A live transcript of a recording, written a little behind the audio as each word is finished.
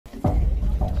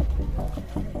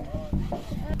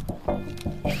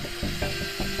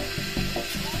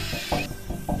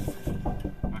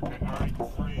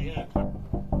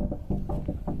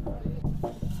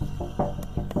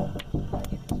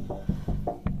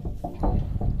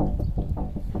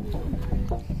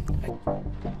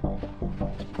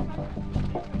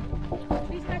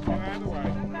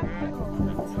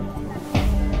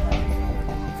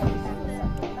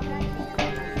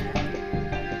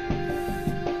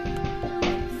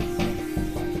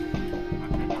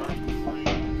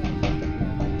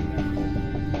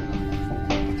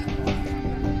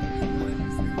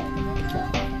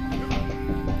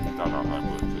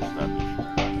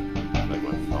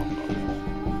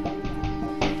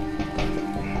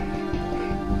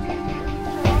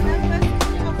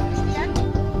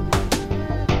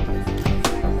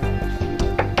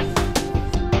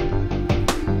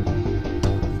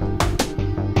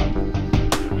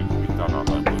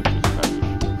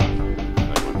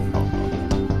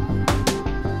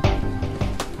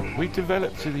We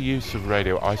developed the use of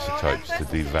radioisotopes to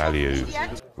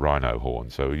devalue rhino horn.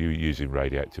 So you're using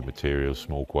radioactive material,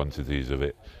 small quantities of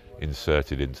it,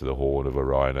 inserted into the horn of a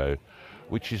rhino,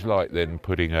 which is like then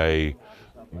putting a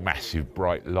massive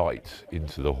bright light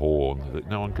into the horn that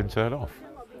no one can turn off.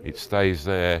 It stays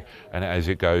there, and as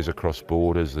it goes across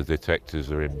borders, the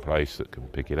detectors are in place that can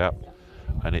pick it up.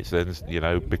 And it's then,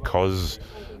 because,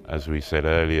 as we said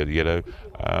earlier,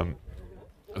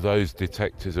 those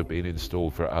detectors have been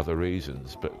installed for other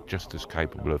reasons, but just as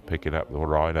capable of picking up the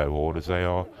rhino horn as they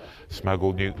are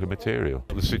smuggled nuclear material.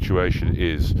 The situation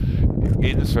is,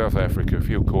 in South Africa, if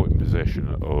you're caught in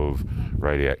possession of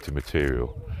radioactive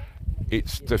material,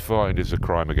 it's defined as a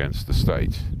crime against the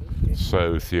state.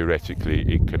 So theoretically,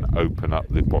 it can open up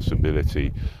the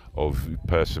possibility of a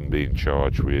person being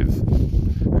charged with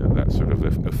that sort of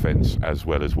offence as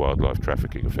well as wildlife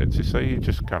trafficking offences. So you're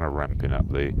just kind of ramping up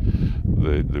the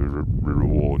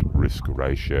reward-risk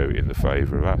ratio in the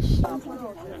favour of us.